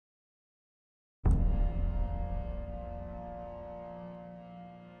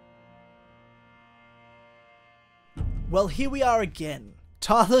Well, here we are again.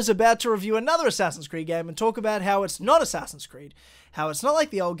 Tyler's about to review another Assassin's Creed game and talk about how it's not Assassin's Creed, how it's not like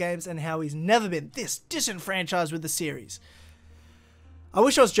the old games, and how he's never been this disenfranchised with the series. I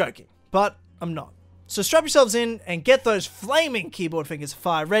wish I was joking, but I'm not. So strap yourselves in and get those flaming keyboard fingers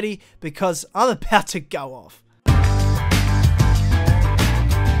fire ready, because I'm about to go off.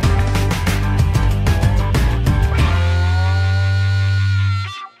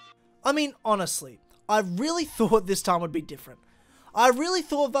 I mean, honestly, I really thought this time would be different. I really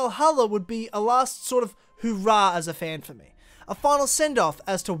thought Valhalla would be a last sort of hurrah as a fan for me. A final send-off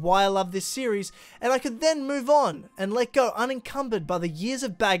as to why I love this series, and I could then move on and let go unencumbered by the years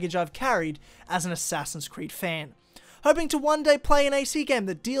of baggage I've carried as an Assassin's Creed fan. Hoping to one day play an AC game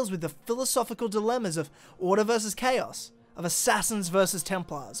that deals with the philosophical dilemmas of order versus chaos, of assassins versus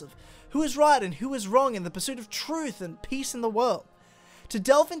Templars, of who is right and who is wrong in the pursuit of truth and peace in the world. To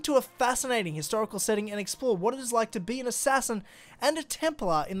delve into a fascinating historical setting and explore what it is like to be an assassin and a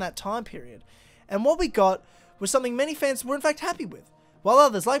Templar in that time period. And what we got was something many fans were in fact happy with, while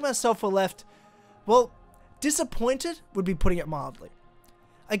others, like myself, were left, well, disappointed would be putting it mildly.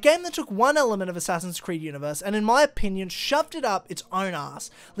 A game that took one element of Assassin's Creed universe and, in my opinion, shoved it up its own ass,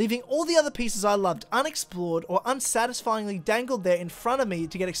 leaving all the other pieces I loved unexplored or unsatisfyingly dangled there in front of me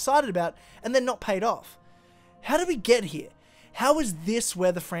to get excited about and then not paid off. How did we get here? How is this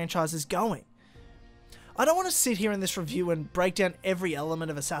where the franchise is going? I don't want to sit here in this review and break down every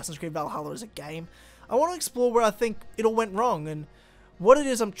element of Assassin's Creed Valhalla as a game. I want to explore where I think it all went wrong and what it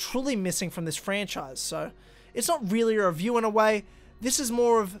is I'm truly missing from this franchise. So it's not really a review in a way. This is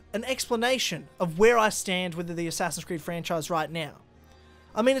more of an explanation of where I stand with the Assassin's Creed franchise right now.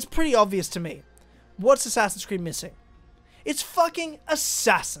 I mean, it's pretty obvious to me. What's Assassin's Creed missing? It's fucking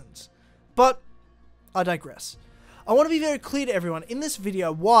assassins. But I digress. I want to be very clear to everyone in this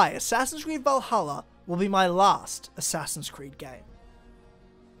video why Assassin's Creed Valhalla will be my last Assassin's Creed game.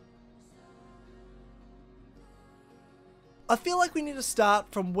 I feel like we need to start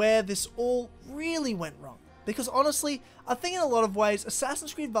from where this all really went wrong, because honestly, I think in a lot of ways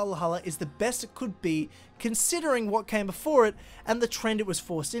Assassin's Creed Valhalla is the best it could be considering what came before it and the trend it was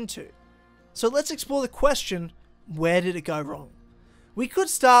forced into. So let's explore the question, where did it go wrong? We could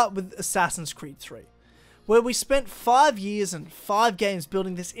start with Assassin's Creed 3. Where we spent 5 years and 5 games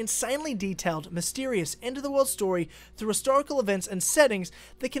building this insanely detailed, mysterious, end-of-the-world story through historical events and settings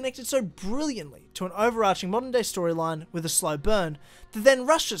that connected so brilliantly to an overarching modern-day storyline with a slow burn that then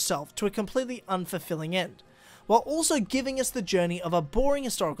rushed itself to a completely unfulfilling end, while also giving us the journey of a boring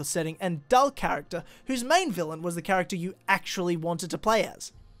historical setting and dull character whose main villain was the character you actually wanted to play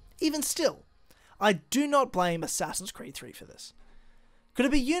as. Even still, I do not blame Assassin's Creed 3 for this. Could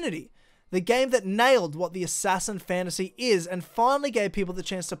it be Unity? The game that nailed what the assassin fantasy is and finally gave people the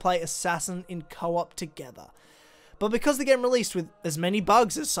chance to play Assassin in co-op together. But because the game released with as many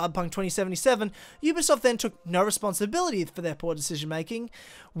bugs as Cyberpunk 2077, Ubisoft then took no responsibility for their poor decision making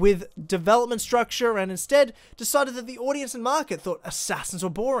with development structure and instead decided that the audience and market thought assassins were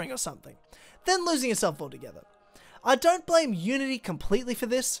boring or something, then losing itself altogether. I don't blame Unity completely for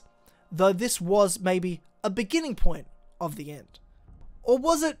this, though this was maybe a beginning point of the end. Or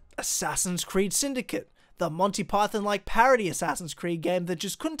was it Assassin's Creed Syndicate, the Monty Python-like parody Assassin's Creed game that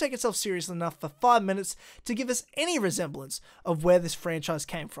just couldn't take itself seriously enough for 5 minutes to give us any resemblance of where this franchise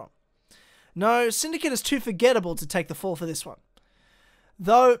came from? No, Syndicate is too forgettable to take the fall for this one.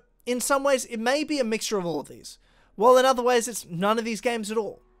 Though, in some ways, it may be a mixture of all of these, while in other ways it's none of these games at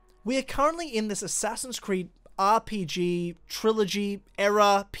all. We are currently in this Assassin's Creed RPG, trilogy,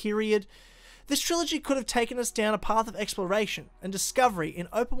 era, period. This trilogy could have taken us down a path of exploration and discovery in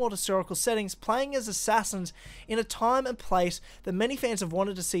open-world historical settings, playing as assassins in a time and place that many fans have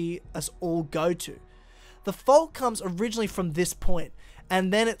wanted to see us all go to. The fault comes originally from this point,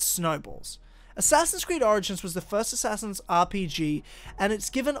 and then it snowballs. Assassin's Creed Origins was the first Assassin's RPG, and it's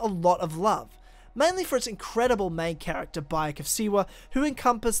given a lot of love, mainly for its incredible main character, Bayek of Siwa, who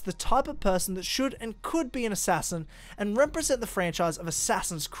encompassed the type of person that should and could be an assassin and represent the franchise of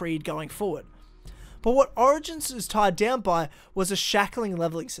Assassin's Creed going forward. But what Origins is tied down by was a shackling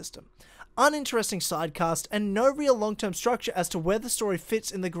leveling system, uninteresting sidecast, and no real long-term structure as to where the story fits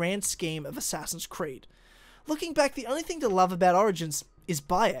in the grand scheme of Assassin's Creed. Looking back, the only thing to love about Origins is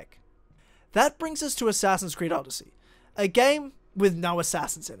Bayek. That brings us to Assassin's Creed Odyssey, a game with no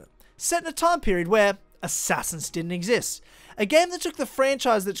assassins in it, set in a time period where assassins didn't exist. A game that took the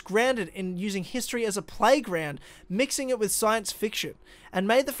franchise that's grounded in using history as a playground, mixing it with science fiction, and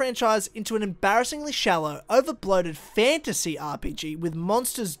made the franchise into an embarrassingly shallow, over-bloated fantasy RPG with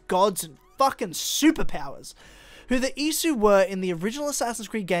monsters, gods, and fucking superpowers. Who the Isu were in the original Assassin's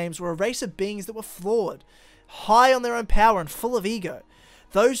Creed games were a race of beings that were flawed, high on their own power and full of ego.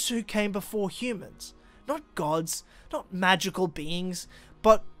 Those who came before humans. Not gods, not magical beings,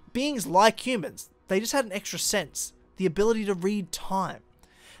 but beings like humans. They just had an extra sense, the ability to read time.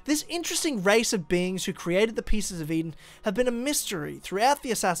 This interesting race of beings who created the Pieces of Eden have been a mystery throughout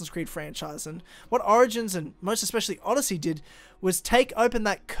the Assassin's Creed franchise, and what Origins and most especially Odyssey did was take open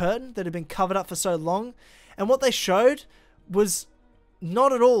that curtain that had been covered up for so long, and what they showed was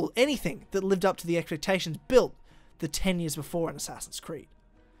not at all anything that lived up to the expectations built the 10 years before in Assassin's Creed.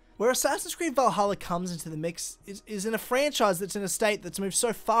 Where Assassin's Creed Valhalla comes into the mix is in a franchise that's in a state that's moved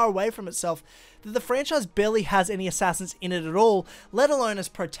so far away from itself that the franchise barely has any assassins in it at all, let alone as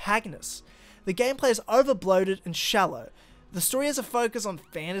protagonists. The gameplay is overbloated and shallow. The story has a focus on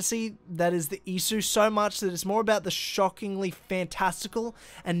fantasy, that is the Isu, so much that it's more about the shockingly fantastical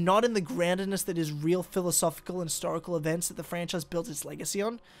and not in the groundedness that is real philosophical and historical events that the franchise built its legacy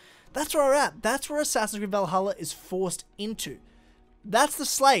on. That's where we're at. That's where Assassin's Creed Valhalla is forced into. That's the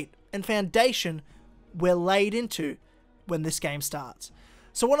slate and foundation we're laid into when this game starts.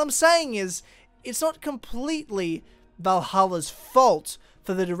 So what I'm saying is, it's not completely Valhalla's fault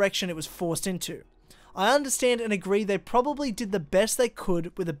for the direction it was forced into. I understand and agree they probably did the best they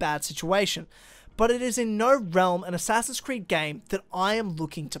could with a bad situation, but it is in no realm an Assassin's Creed game that I am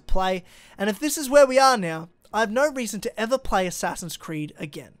looking to play, and if this is where we are now, I have no reason to ever play Assassin's Creed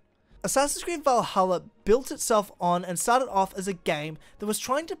again. Assassin's Creed Valhalla built itself on and started off as a game that was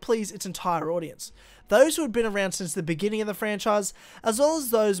trying to please its entire audience, those who had been around since the beginning of the franchise, as well as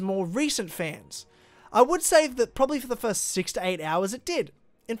those more recent fans. I would say that probably for the first 6 to 8 hours it did.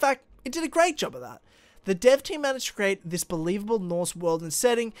 In fact, it did a great job of that. The dev team managed to create this believable Norse world and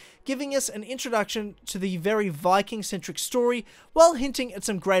setting, giving us an introduction to the very Viking-centric story while hinting at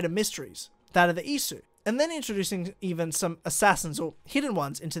some greater mysteries, that of the Isu, and then introducing even some assassins or hidden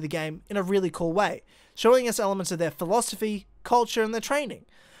ones into the game in a really cool way, showing us elements of their philosophy, culture, and their training.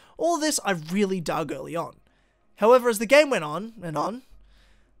 All of this I really dug early on. However, as the game went on, and on,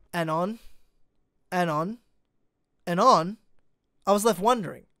 and on, and on, and on, I was left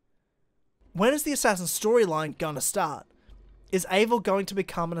wondering, when is the assassin storyline going to start? Is Eivor going to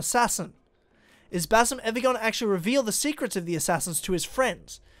become an assassin? Is Basim ever going to actually reveal the secrets of the assassins to his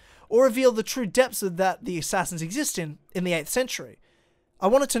friends? Or reveal the true depths of that the assassins exist in the 8th century? I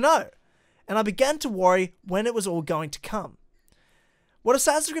wanted to know, and I began to worry when it was all going to come. What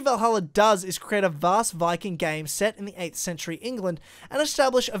Assassin's Creed Valhalla does is create a vast Viking game set in the 8th century England and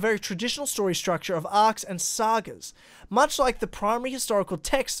establish a very traditional story structure of arcs and sagas, much like the primary historical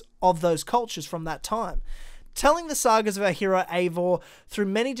texts of those cultures from that time, telling the sagas of our hero Eivor through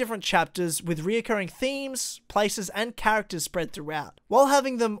many different chapters with reoccurring themes, places, and characters spread throughout, while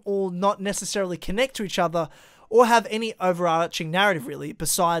having them all not necessarily connect to each other or have any overarching narrative really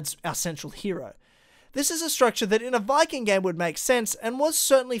besides our central hero. This is a structure that in a Viking game would make sense and was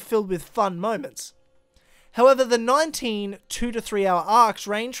certainly filled with fun moments. However, the 19 2 to 3 hour arcs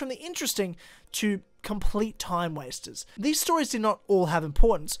range from the interesting to complete time wasters. These stories did not all have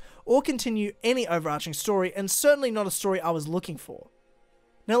importance or continue any overarching story, and certainly not a story I was looking for.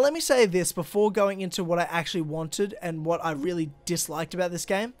 Now let me say this before going into what I actually wanted and what I really disliked about this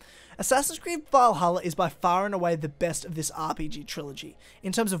game. Assassin's Creed Valhalla is by far and away the best of this RPG trilogy,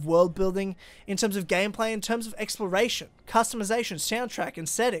 in terms of world building, in terms of gameplay, in terms of exploration, customization, soundtrack, and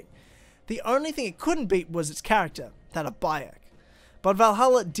setting. The only thing it couldn't beat was its character, that of Bayek. But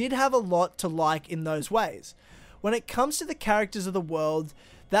Valhalla did have a lot to like in those ways. When it comes to the characters of the world,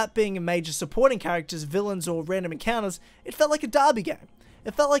 that being major supporting characters, villains, or random encounters, it felt like a derby game.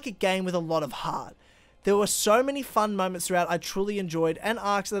 It felt like a game with a lot of heart. There were so many fun moments throughout I truly enjoyed, and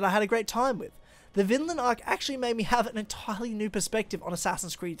arcs that I had a great time with. The Vinland arc actually made me have an entirely new perspective on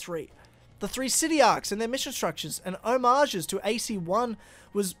Assassin's Creed 3. The 3 city arcs and their mission structures and homages to AC1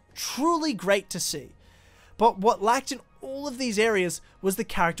 was truly great to see. But what lacked in all of these areas was the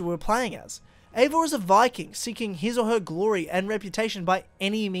character we were playing as. Eivor is a Viking seeking his or her glory and reputation by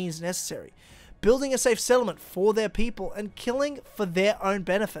any means necessary, building a safe settlement for their people and killing for their own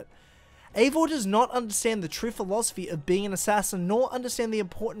benefit. Eivor does not understand the true philosophy of being an assassin, nor understand the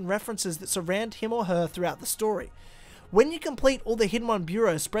important references that surround him or her throughout the story. When you complete all the Hidden One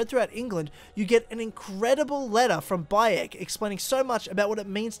bureaus spread throughout England, you get an incredible letter from Bayek explaining so much about what it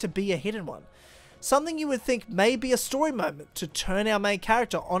means to be a Hidden One. Something you would think may be a story moment to turn our main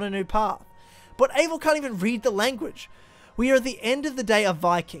character on a new path. But Eivor can't even read the language. We are at the end of the day a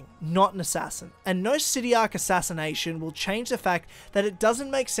Viking, not an assassin, and no city arc assassination will change the fact that it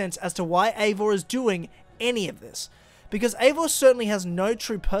doesn't make sense as to why Eivor is doing any of this. Because Eivor certainly has no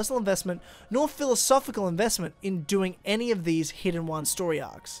true personal investment nor philosophical investment in doing any of these Hidden One story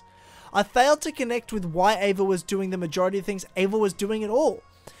arcs. I failed to connect with why Ava was doing the majority of things Ava was doing at all.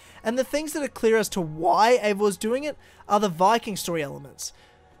 And the things that are clear as to why Ava was doing it are the Viking story elements.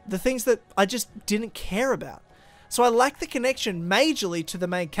 The things that I just didn't care about. So I lacked the connection majorly to the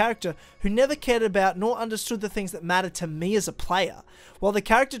main character, who never cared about nor understood the things that mattered to me as a player, while the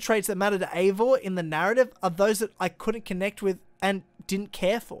character traits that mattered to Eivor in the narrative are those that I couldn't connect with and didn't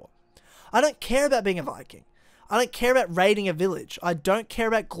care for. I don't care about being a Viking. I don't care about raiding a village. I don't care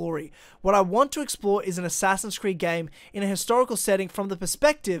about glory. What I want to explore is an Assassin's Creed game in a historical setting from the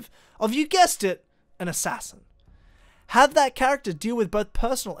perspective of, you guessed it, an assassin. Have that character deal with both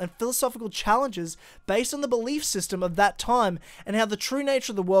personal and philosophical challenges based on the belief system of that time, and how the true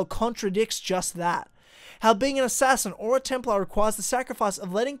nature of the world contradicts just that. How being an assassin or a Templar requires the sacrifice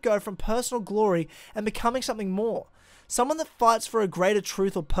of letting go from personal glory and becoming something more. Someone that fights for a greater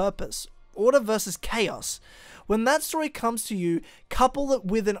truth or purpose. Order versus chaos. When that story comes to you, couple it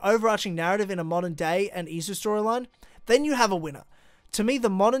with an overarching narrative in a modern day and Isu storyline, then you have a winner. To me, the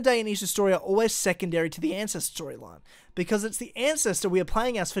modern day and Isu story are always secondary to the Ancestor storyline, because it's the Ancestor we are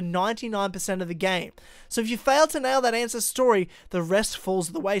playing as for 99% of the game. So if you fail to nail that Ancestor story, the rest falls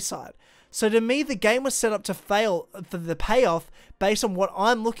to the wayside. So to me, the game was set up to fail for the payoff based on what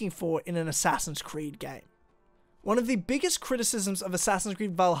I'm looking for in an Assassin's Creed game. One of the biggest criticisms of Assassin's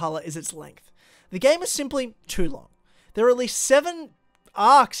Creed Valhalla is its length. The game is simply too long. There are at least 7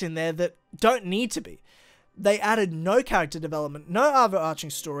 arcs in there that don't need to be. They added no character development, no overarching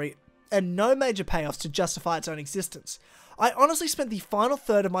story, and no major payoffs to justify its own existence. I honestly spent the final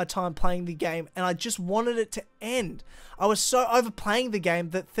third of my time playing the game, and I just wanted it to end. I was so overplaying the game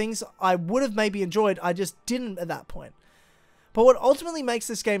that things I would have maybe enjoyed, I just didn't at that point. But what ultimately makes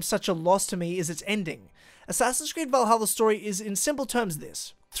this game such a loss to me is its ending. Assassin's Creed Valhalla's story is in simple terms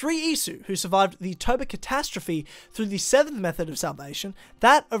this. 3 Isu, who survived the Toba catastrophe through the 7th method of salvation,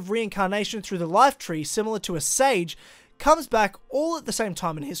 that of reincarnation through the life tree similar to a sage, comes back all at the same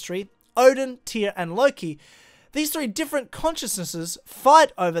time in history. Odin, Tyr, and Loki. These 3 different consciousnesses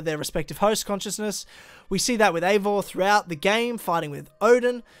fight over their respective host consciousness. We see that with Eivor throughout the game, fighting with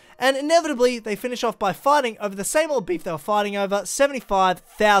Odin, and inevitably they finish off by fighting over the same old beef they were fighting over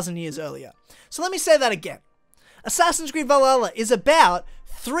 75,000 years earlier. So let me say that again. Assassin's Creed Valhalla is about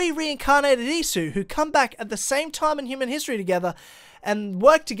 3 reincarnated Isu who come back at the same time in human history together and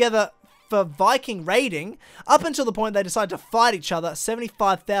work together for Viking raiding up until the point they decide to fight each other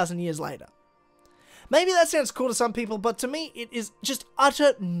 75,000 years later. Maybe that sounds cool to some people, but to me it is just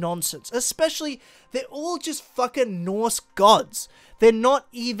utter nonsense. Especially, they're all just fucking Norse gods. They're not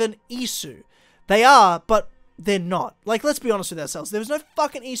even Isu. They are, but they're not. Like, let's be honest with ourselves. There was no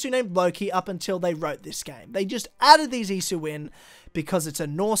fucking Isu named Loki up until they wrote this game. They just added these Isu in because it's a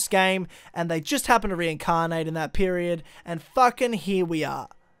Norse game, and they just happened to reincarnate in that period, and fucking here we are.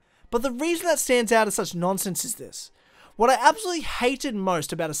 But the reason that stands out as such nonsense is this. What I absolutely hated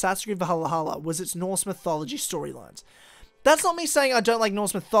most about Assassin's Creed Valhalla was its Norse mythology storylines. That's not me saying I don't like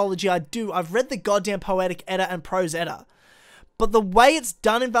Norse mythology, I do. I've read the goddamn Poetic Edda and Prose Edda. But the way it's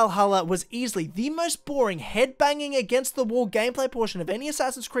done in Valhalla was easily the most boring, headbanging against the wall gameplay portion of any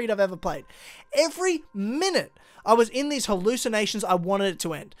Assassin's Creed I've ever played. Every minute I was in these hallucinations, I wanted it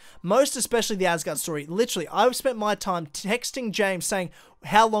to end. Most especially the Asgard story. Literally, I've spent my time texting James saying,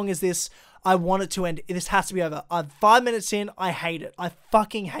 how long is this? I want it to end. This has to be over. I'm 5 minutes in. I hate it. I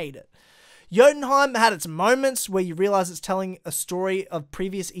fucking hate it. Jotunheim had its moments where you realize it's telling a story of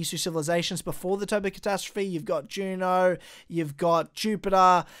previous Isu civilizations before the Toba catastrophe. You've got Juno, you've got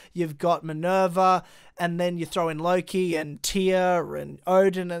Jupiter, you've got Minerva, and then you throw in Loki and Tyr and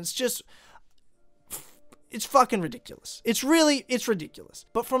Odin, and it's just... it's fucking ridiculous. It's ridiculous.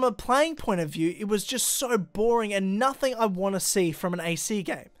 But from a playing point of view, it was just so boring and nothing I want to see from an AC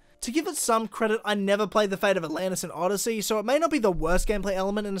game. To give it some credit, I never played the Fate of Atlantis and Odyssey, so it may not be the worst gameplay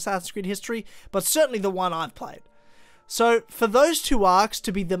element in Assassin's Creed history, but certainly the one I've played. So, for those 2 arcs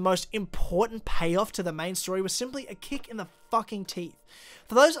to be the most important payoff to the main story was simply a kick in the fucking teeth.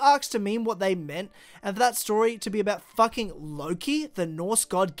 For those arcs to mean what they meant, and for that story to be about fucking Loki, the Norse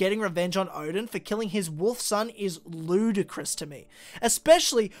god, getting revenge on Odin for killing his wolf son is ludicrous to me.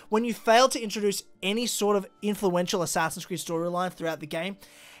 Especially when you fail to introduce any sort of influential Assassin's Creed storyline throughout the game.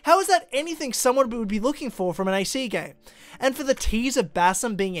 How is that anything someone would be looking for from an AC game? And for the tease of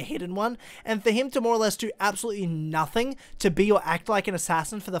Basim being a hidden one, and for him to more or less do absolutely nothing to be or act like an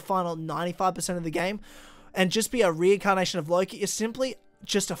assassin for the final 95% of the game, and just be a reincarnation of Loki, is simply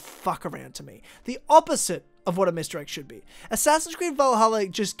just a fuck around to me. The opposite of what a misdirect should be. Assassin's Creed Valhalla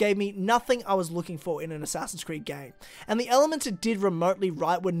just gave me nothing I was looking for in an Assassin's Creed game, and the elements it did remotely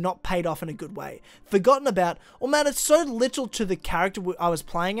right were not paid off in a good way, forgotten about, or mattered so little to the character I was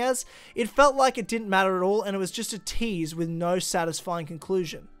playing as, it felt like it didn't matter at all and it was just a tease with no satisfying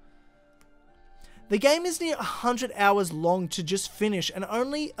conclusion. The game is near 100 hours long to just finish, and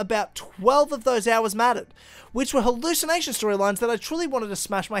only about 12 of those hours mattered, which were hallucination storylines that I truly wanted to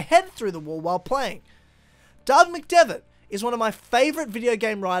smash my head through the wall while playing. Doug McDevitt is one of my favourite video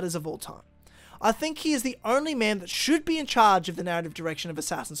game writers of all time. I think he is the only man that should be in charge of the narrative direction of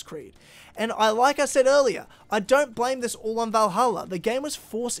Assassin's Creed. And like I said earlier, I don't blame this all on Valhalla. The game was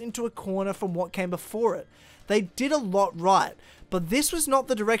forced into a corner from what came before it. They did a lot right, but this was not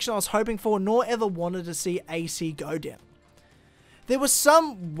the direction I was hoping for, nor ever wanted to see AC go down. There were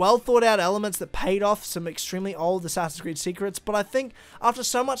some well thought out elements that paid off some extremely old Assassin's Creed secrets, but I think after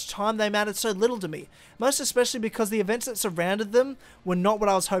so much time they mattered so little to me, most especially because the events that surrounded them were not what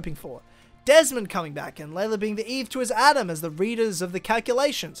I was hoping for. Desmond coming back and Layla being the Eve to his Adam as the readers of the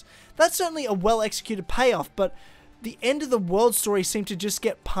calculations. That's certainly a well executed payoff, but the end of the world story seemed to just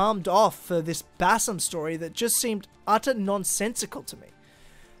get palmed off for this Bassam story that just seemed utter nonsensical to me.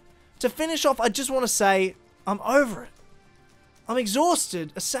 To finish off, I just want to say, I'm over it. I'm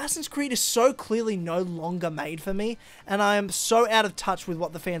exhausted. Assassin's Creed is so clearly no longer made for me, and I am so out of touch with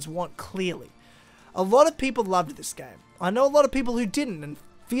what the fans want clearly. A lot of people loved this game. I know a lot of people who didn't and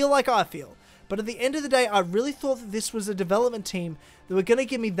feel like I feel, but at the end of the day, I really thought that this was a development team that were going to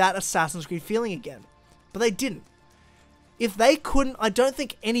give me that Assassin's Creed feeling again, but they didn't. If they couldn't, I don't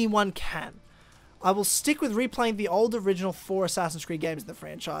think anyone can. I will stick with replaying the old original 4 Assassin's Creed games in the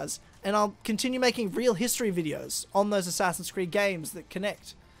franchise, and I'll continue making real history videos on those Assassin's Creed games that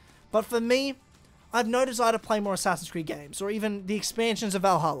connect. But for me, I have no desire to play more Assassin's Creed games, or even the expansions of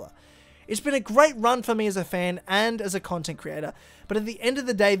Valhalla. It's been a great run for me as a fan and as a content creator, but at the end of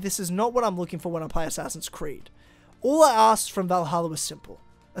the day, this is not what I'm looking for when I play Assassin's Creed. All I asked from Valhalla was simple: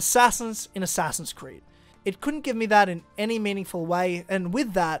 Assassins in Assassin's Creed. It couldn't give me that in any meaningful way, and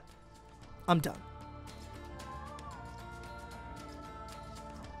with that, I'm done.